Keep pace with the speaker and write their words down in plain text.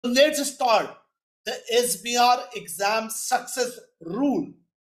Let's start the SBR exam success rule.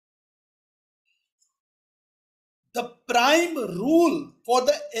 The prime rule for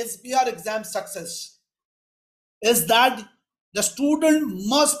the SBR exam success is that the student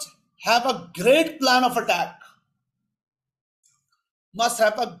must have a great plan of attack. Must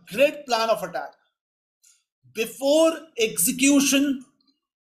have a great plan of attack. Before execution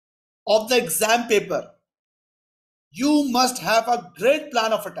of the exam paper, you must have a great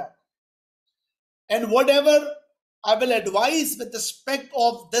plan of attack. And whatever I will advise with respect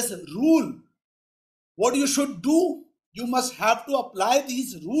of this rule, what you should do, you must have to apply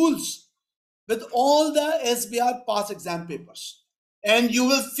these rules with all the SBR pass exam papers, and you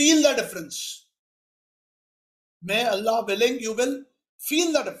will feel the difference. May Allah willing, you will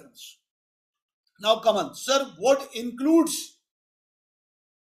feel the difference. Now come on, sir, what includes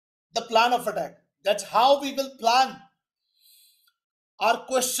the plan of attack? That's how we will plan our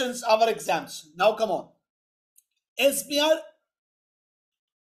questions, our exams. Now come on. SBR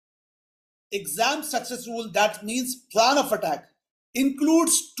exam success rule, that means plan of attack,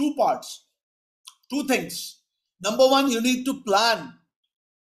 includes two parts, two things. Number one, you need to plan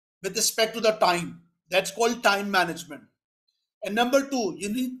with respect to the time. That's called time management. And number two, you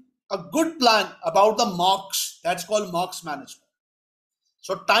need a good plan about the marks. That's called marks management.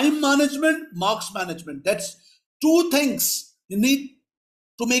 So time management, marks management. That's two things you need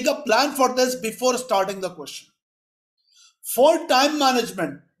to make a plan for this before starting the question. For time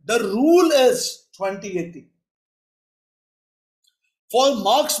management, the rule is 20-80. For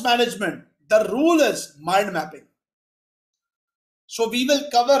marks management, the rule is mind mapping. So we will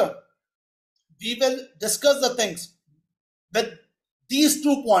discuss the things with these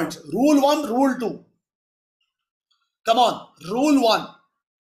 2 points. Rule 1, rule 2. Come on, rule 1.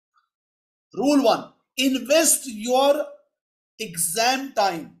 Rule 1. Invest your exam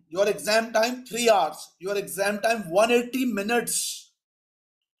time. Your exam time 3 hours. Your exam time 180 minutes.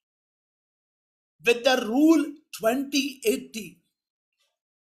 With the rule 20-80.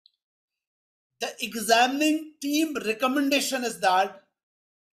 The examining team recommendation is that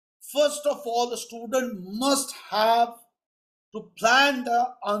first of all, the student must have to plan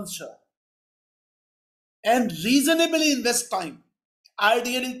the answer and reasonably invest time,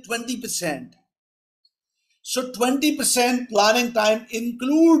 ideally 20%. So 20% planning time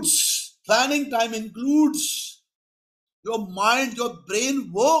includes your mind, your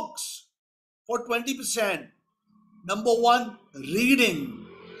brain works for 20%. Number one, reading.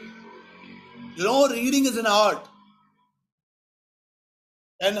 You know, reading is an art.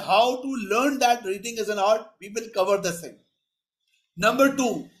 And how to learn that reading is an art, we will cover this thing. Number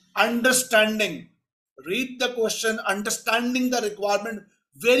two, understanding. Read the question, understanding the requirement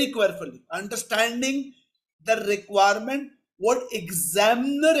very carefully. Understanding the requirement, what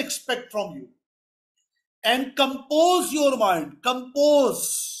examiner expect from you. And compose your mind.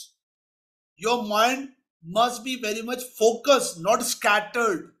 Compose. Your mind must be very much focused, not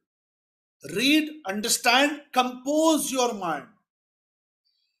scattered. Read, understand, compose your mind.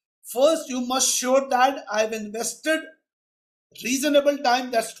 First, you must show that I've invested reasonable time,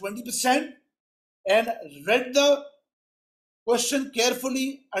 that's 20%, and read the question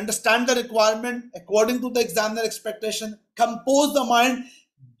carefully, understand the requirement according to the examiner expectation, compose the mind,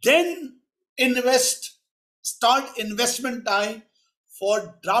 then start investment time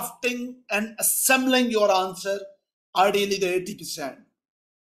for drafting and assembling your answer, ideally the 80%.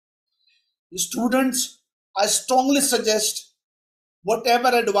 Students, I strongly suggest whatever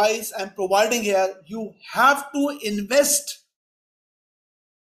advice I'm providing here, you have to invest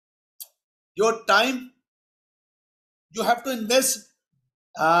your time. You have to invest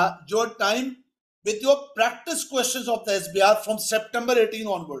your time with your practice questions of the SBR from September 18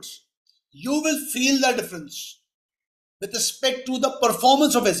 onwards. You will feel the difference with respect to the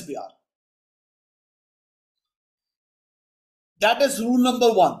performance of SBR. That is rule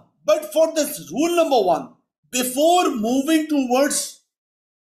number one. But for this rule number one, before moving towards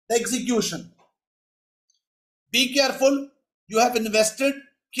the execution, be careful. You have invested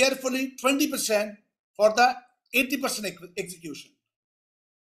carefully 20% for the 80% execution.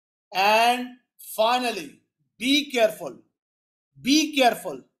 And finally, be careful. Be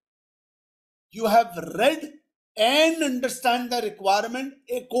careful. You have read and understand the requirement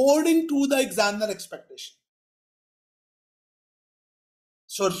according to the examiner expectation.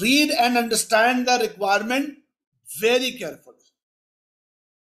 So read and understand the requirement very carefully.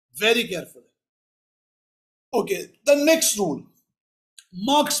 Very carefully. Okay, the next rule,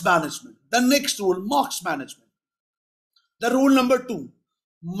 marks management. The next rule, marks management. The rule number 2,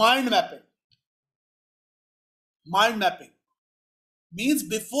 mind mapping. Mind mapping. Means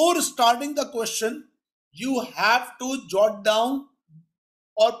before starting the question, you have to jot down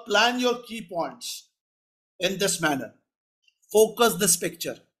or plan your key points in this manner. Focus this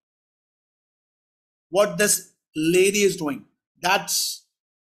picture. What this lady is doing. That's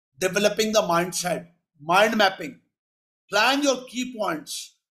developing the mindset, mind mapping. Plan your key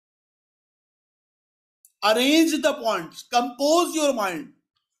points. Arrange the points. Compose your mind.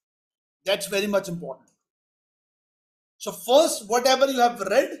 That's very much important. So first, whatever you have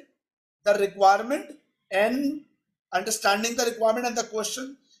read, the requirement and understanding the requirement and the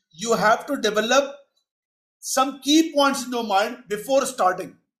question, you have to develop some key points in your mind before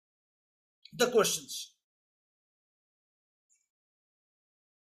starting the questions.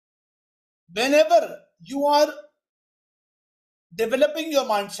 Whenever you are developing your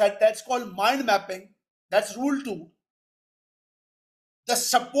mindset, that's called mind mapping. That's rule 2. The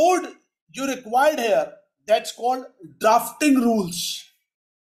support you required here, that's called drafting rules.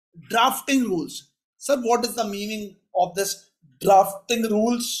 Drafting rules. Sir, what is the meaning of this drafting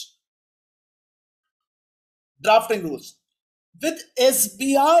rules? Drafting rules. With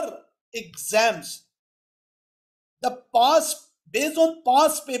SBR exams, based on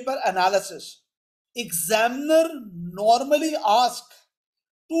past paper analysis, examiner normally ask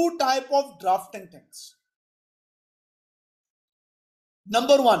 2 type of drafting things.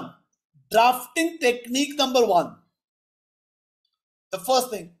 Number 1, drafting technique number 1. The first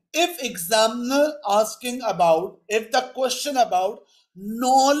thing, if examiner asking about, if the question about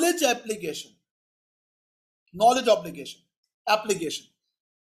knowledge application.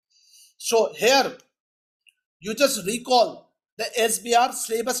 So here, you just recall the SBR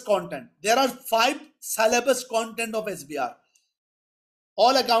syllabus content. There are 5 syllabus content of SBR.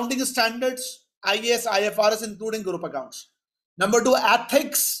 All accounting standards, IAS, IFRS, including group accounts. Number 2,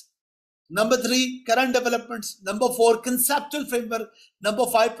 ethics. Number 3, current developments. Number 4, conceptual framework. Number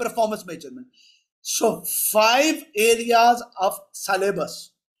 5, performance measurement. So 5 areas of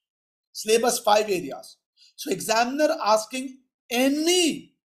syllabus. 5 areas. So examiner asking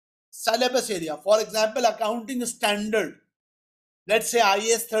any syllabus area. For example, accounting standard. Let's say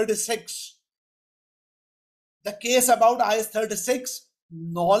IAS 36. The case about IAS 36,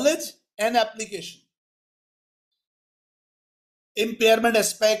 knowledge and application. Impairment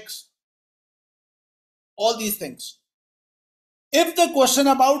aspects. All these things. If the question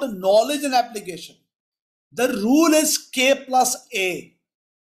about knowledge and application, the rule is K plus A.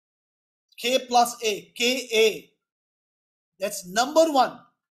 K plus A. KA. That's number 1.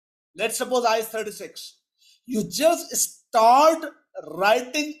 Let's suppose IAS 36. You just start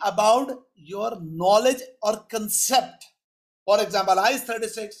writing about your knowledge or concept. For example, IAS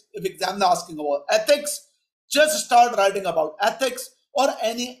 36, if examiner asking about ethics, just start writing about ethics or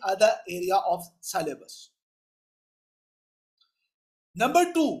any other area of syllabus.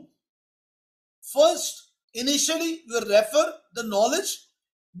 Number 2, first, initially you refer the knowledge.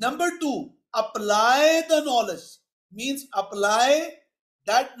 Number 2, apply the knowledge. Means apply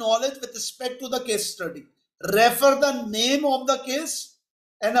that knowledge with respect to the case study. Refer the name of the case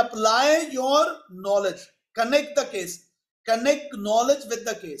and apply your knowledge. Connect the case. Connect knowledge with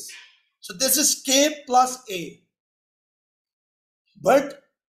the case. So this is K plus A. But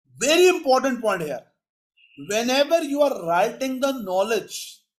very important point here. Whenever you are writing the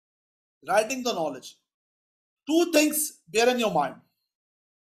knowledge, 2 things bear in your mind.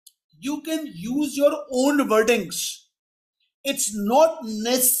 You can use your own wordings. It's not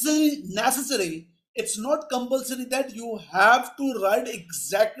necessary. It's not compulsory that you have to write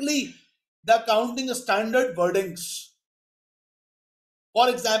exactly the accounting standard wordings. For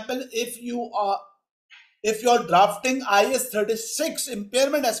example, if you are drafting IAS 36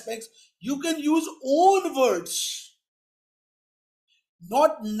 impairment aspects, you can use own words.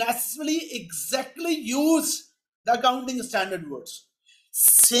 Not necessarily exactly use the accounting standard words.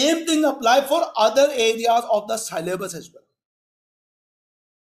 Same thing apply for other areas of the syllabus as well.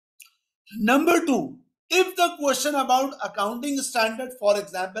 Number 2, if the question about accounting standard, for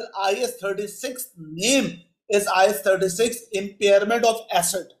example, IAS 36 name is IAS 36 impairment of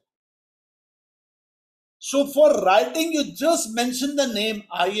asset. So for writing, you just mention the name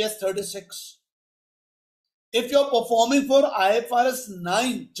IAS 36. If you're performing for IFRS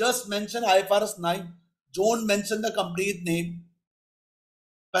 9, just mention IFRS 9. Don't mention the complete name,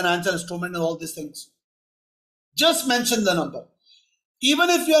 financial instrument and all these things. Just mention the number. Even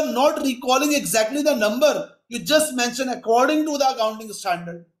if you are not recalling exactly the number, you just mention according to the accounting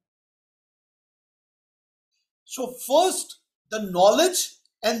standard. So first, the knowledge,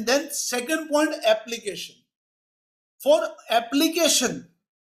 and then second point, application. For application,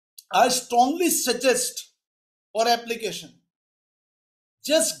 I strongly suggest for application,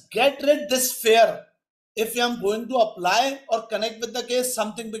 Just get rid this fear. If I am going to apply or connect with the case,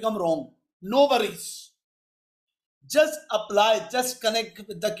 something become wrong. No worries. Just apply, just connect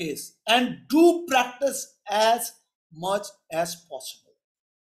with the case and do practice as much as possible.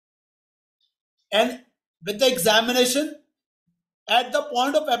 And with the examination, at the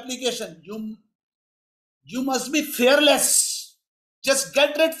point of application, you must be fearless. Just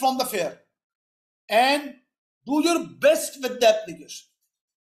get rid from the fear and do your best with the application.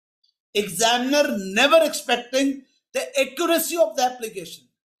 Examiner never expecting the accuracy of the application.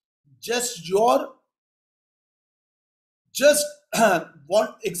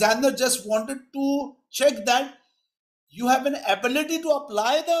 Examiner just wanted to check that you have an ability to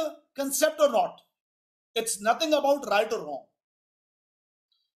apply the concept or not. It's nothing about right or wrong.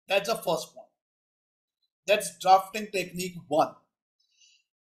 That's the first point. That's drafting technique 1.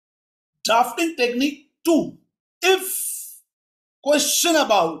 Drafting technique 2. If question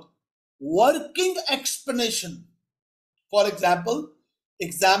about working explanation, for example,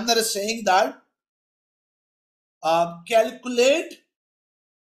 examiner is saying that calculate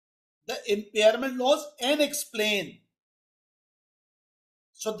the impairment loss and explain.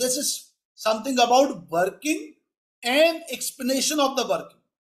 So this is something about working and explanation of the working.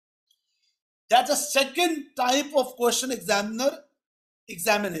 That's a second type of question examine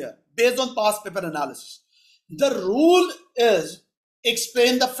here based on past paper analysis. The rule is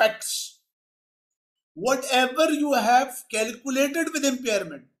explain the facts. Whatever you have calculated with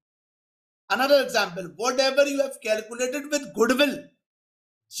impairment. Another example, whatever you have calculated with goodwill,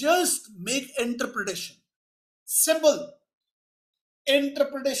 just make interpretation. Simple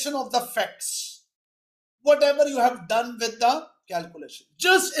interpretation of the facts. Whatever you have done with the calculation,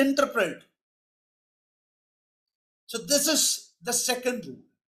 just interpret. So this is the second rule.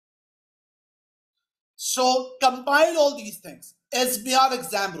 So compile all these things. SBR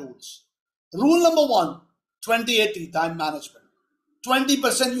exam rules. Rule number 1, 20/80 time management.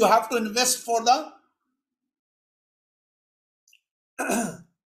 20% you have to invest for the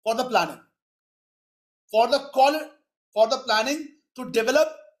planning. For the planning to develop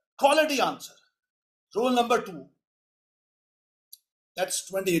quality answer. Rule number 2. That's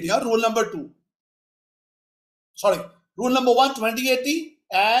 20/80. Rule number 2. Rule number 1, 20/80,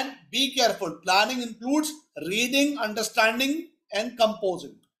 and be careful. Planning includes reading, understanding, and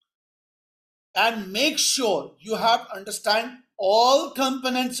composing. And make sure you have understand all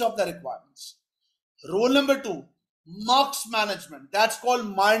components of the requirements. Rule number 2, marks management. That's called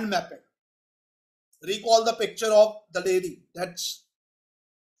mind mapping. Recall the picture of the lady. That's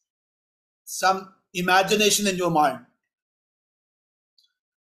some imagination in your mind.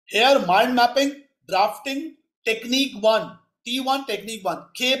 Here, mind mapping, drafting, technique 1, T1 technique 1,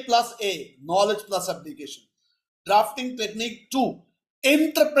 K plus A, knowledge plus application. Drafting technique 2,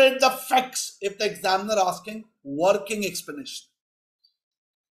 interpret the facts if the examiner asking working explanation.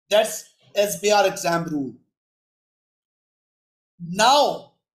 That's SBR exam rule.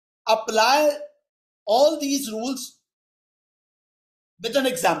 Now, apply all these rules with an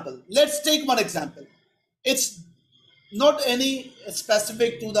example. Let's take one example. It's not any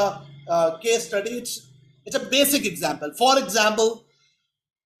specific to the case study. It's a basic example. For example,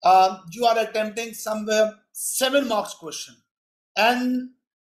 you are attempting somewhere 7 marks question, and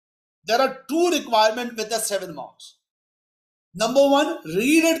there are 2 requirements with the 7 marks. Number 1,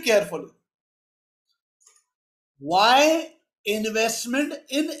 read it carefully. Why investment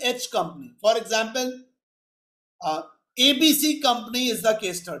in H company? For example, ABC company is the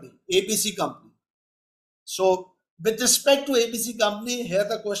case study. ABC company. So with respect to ABC company, here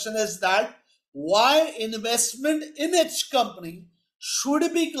the question is that why investment in H company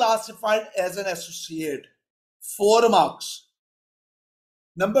should be classified as an associate? 4 marks.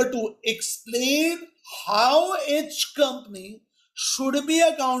 Number 2, explain how H company should be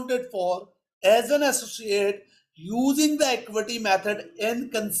accounted for as an associate using the equity method in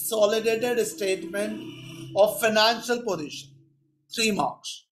consolidated statement of financial position. 3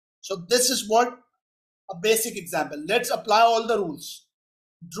 marks. So this is what a basic example. Let's apply all the rules.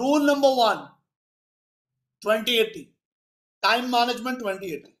 Rule number 1, 20/80. Time management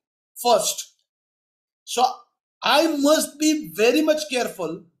 20/80. First, so I must be very much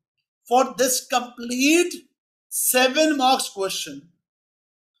careful for this complete 7 marks question.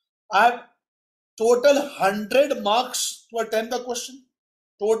 I have total 100 marks to attempt the question.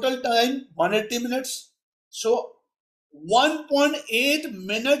 Total time 180 minutes. So 1.8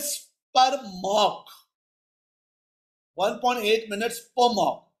 minutes per mark. 1.8 minutes per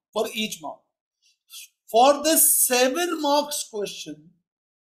mark for each mark. For this 7 marks question,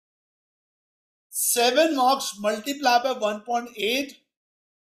 7 marks multiplied by 1.8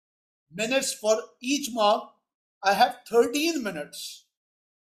 minutes for each mark. I have 13 minutes.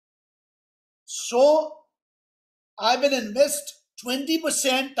 So I will invest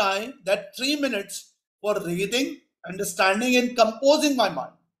 20% time, that 3 minutes, for reading, understanding, and composing my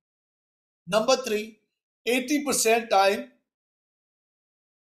mind. Number 3, 80% time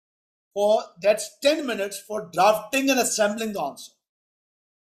for, that's 10 minutes, for drafting and assembling the answer.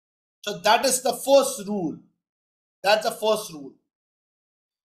 So that is the first rule. That's the first rule.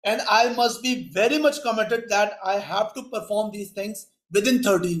 And I must be very much committed that I have to perform these things within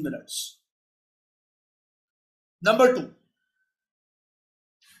 13 minutes. Number 2,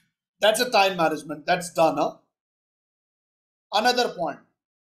 that's a time management. That's done. Huh? Another point,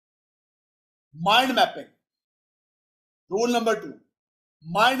 mind mapping. Rule number 2,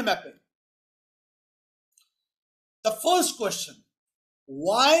 mind mapping. The first question,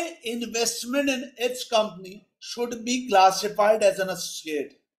 why investment in its company should be classified as an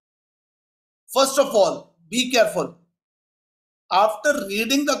associate? First of all, be careful. After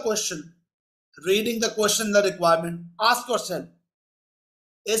reading the question, the requirement, ask yourself,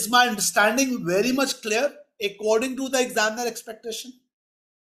 is my understanding very much clear according to the examiner expectation?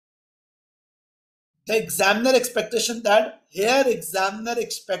 The examiner expectation that, here examiner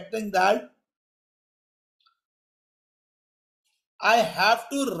expecting that I have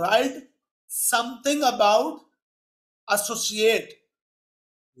to write something about associate.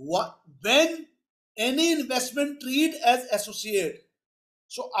 When any investment treat as associate,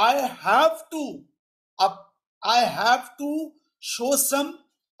 so I have to show some,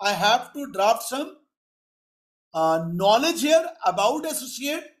 I have to draft some knowledge here about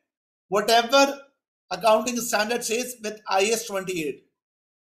associate, whatever accounting standard says with IS 28.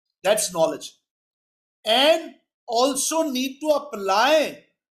 That's knowledge. And also need to apply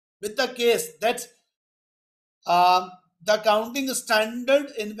with the case that the accounting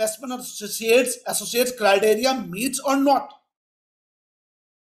standard investment associates criteria meets or not.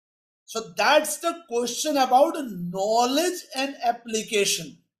 So that's the question about knowledge and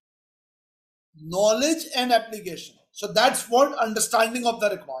application. Knowledge and application. So that's what understanding of the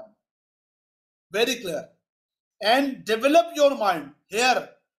requirement. Very clear. And develop your mind.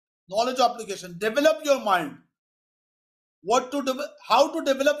 Here, knowledge application. Develop your mind. How to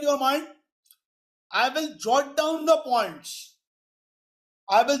develop your mind? I will jot down the points.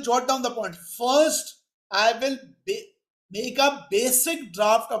 First, I will make a basic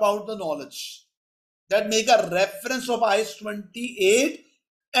draft about the knowledge. That make a reference of IS 28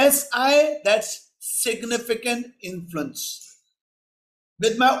 SI, that's significant influence.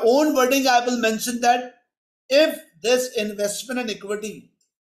 With my own wording, I will mention that if investment in equity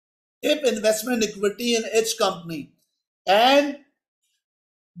in each company and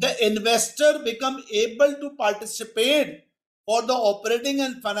the investor become able to participate for the operating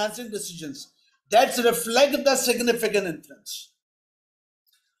and financing decisions, that reflect the significant influence.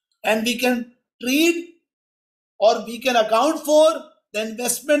 And we can treat or we can account for the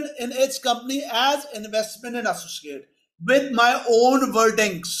investment in each company as investment in associate with my own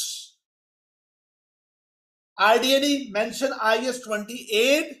wordings. Ideally, mention IS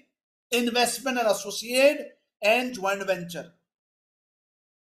 28, investment in associate and joint venture.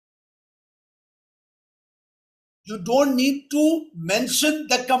 You don't need to mention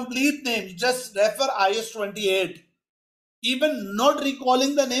the complete name. You just refer IS 28. Even not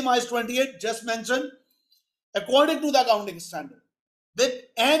recalling the name IS 28, just mention according to the accounting standard.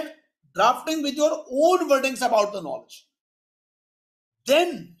 And drafting with your own wordings about the knowledge.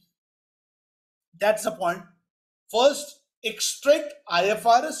 Then, that's the point. First, extract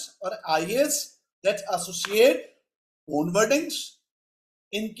IFRS or IAS, that's associate, own wordings.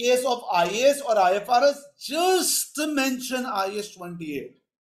 In case of IAS or IFRS, just mention IS 28.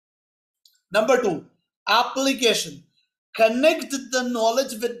 Number 2, application. Connect the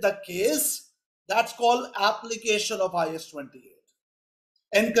knowledge with the case. That's called application of IS 28.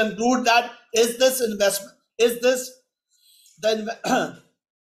 And conclude that is this a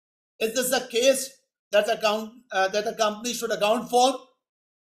case that a company should account for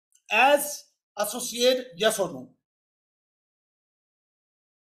as associate, yes or no?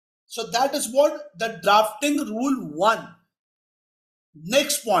 So that is what the drafting rule 1.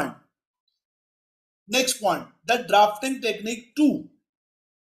 Next point, the drafting technique 2.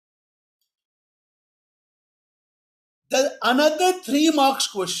 Another 3 marks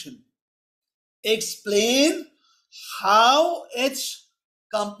question. Explain how each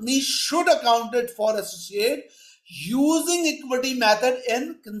company should account it for associate using equity method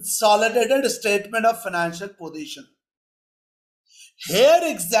in consolidated statement of financial position. Here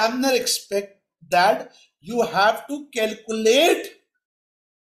examiner expect that you have to calculate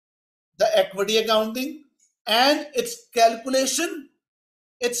the equity accounting and its calculation.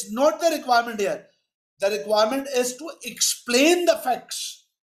 It's not the requirement here. The requirement is to explain the facts.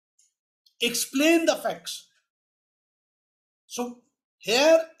 Explain the facts. So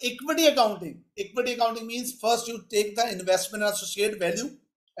here, equity accounting. Equity accounting means first you take the investment associate value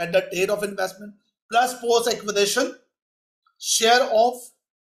at the date of investment plus post-acquisition share of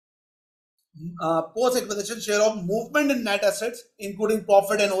movement in net assets, including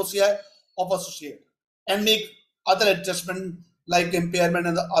profit and OCI of associate, and make other adjustment like impairment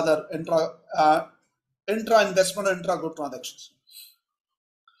and the other intra investment or intra group transactions.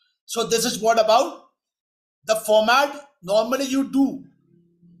 So this is what about the format normally you do.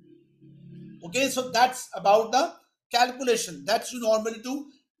 Okay, so that's about the calculation that you normally do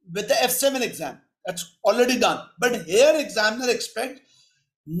with the F7 exam. That's already done. But here examiner expect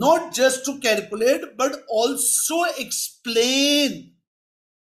not just to calculate, but also explain.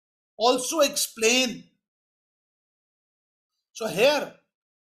 Also explain. So here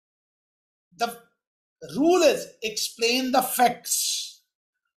the rule is explain the facts.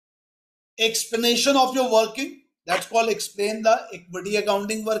 Explanation of your working. That's called explain the equity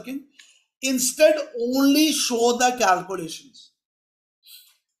accounting working. Instead, only show the calculations.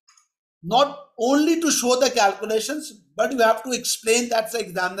 Not only to show the calculations, but you have to explain. That's the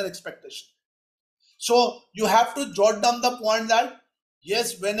examiner expectation. So you have to jot down the point that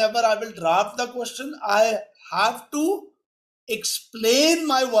yes, whenever I will draft the question, I have to explain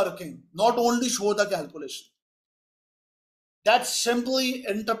my working, not only show the calculation. That's simply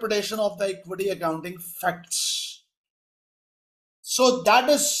interpretation of the equity accounting facts. So that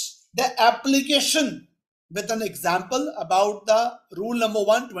is the application with an example about the rule number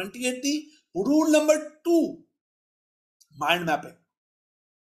 1, 2080. Rule number 2, mind mapping.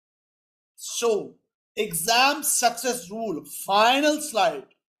 So exam success rule, final slide.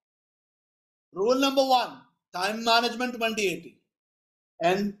 Rule number 1, time management 2080.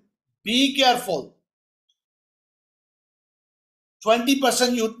 And be careful.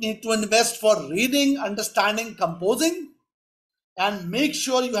 20% you need to invest for reading, understanding, composing, and make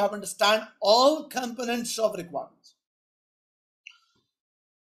sure you have understand all components of requirements.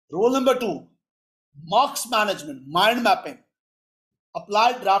 Rule number 2, marks management, mind mapping.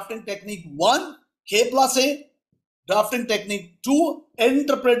 Apply drafting technique 1, K plus A. Drafting technique 2,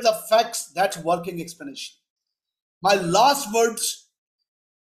 interpret the facts, that's working explanation. My last words,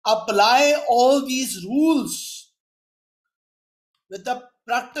 apply all these rules with the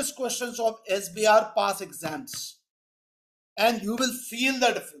practice questions of SBR pass exams, and you will feel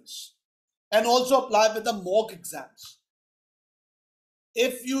the difference. And also apply with the mock exams.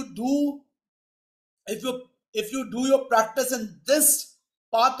 If you do your practice in this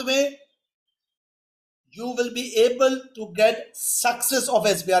pathway, you will be able to get success of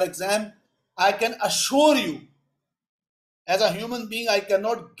SBR exam. I can assure you, as a human being, I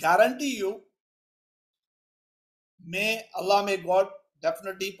cannot guarantee you. May Allah, may God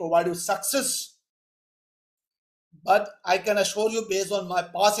definitely provide you success. But I can assure you based on my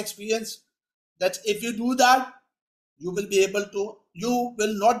past experience that if you do that, you will be able to, you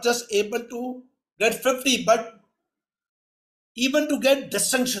will not just able to get 50, but even to get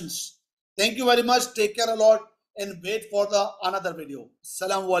distinctions. Thank you very much. Take care a lot and wait for the another video.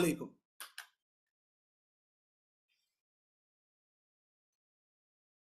 Assalamu alaikum.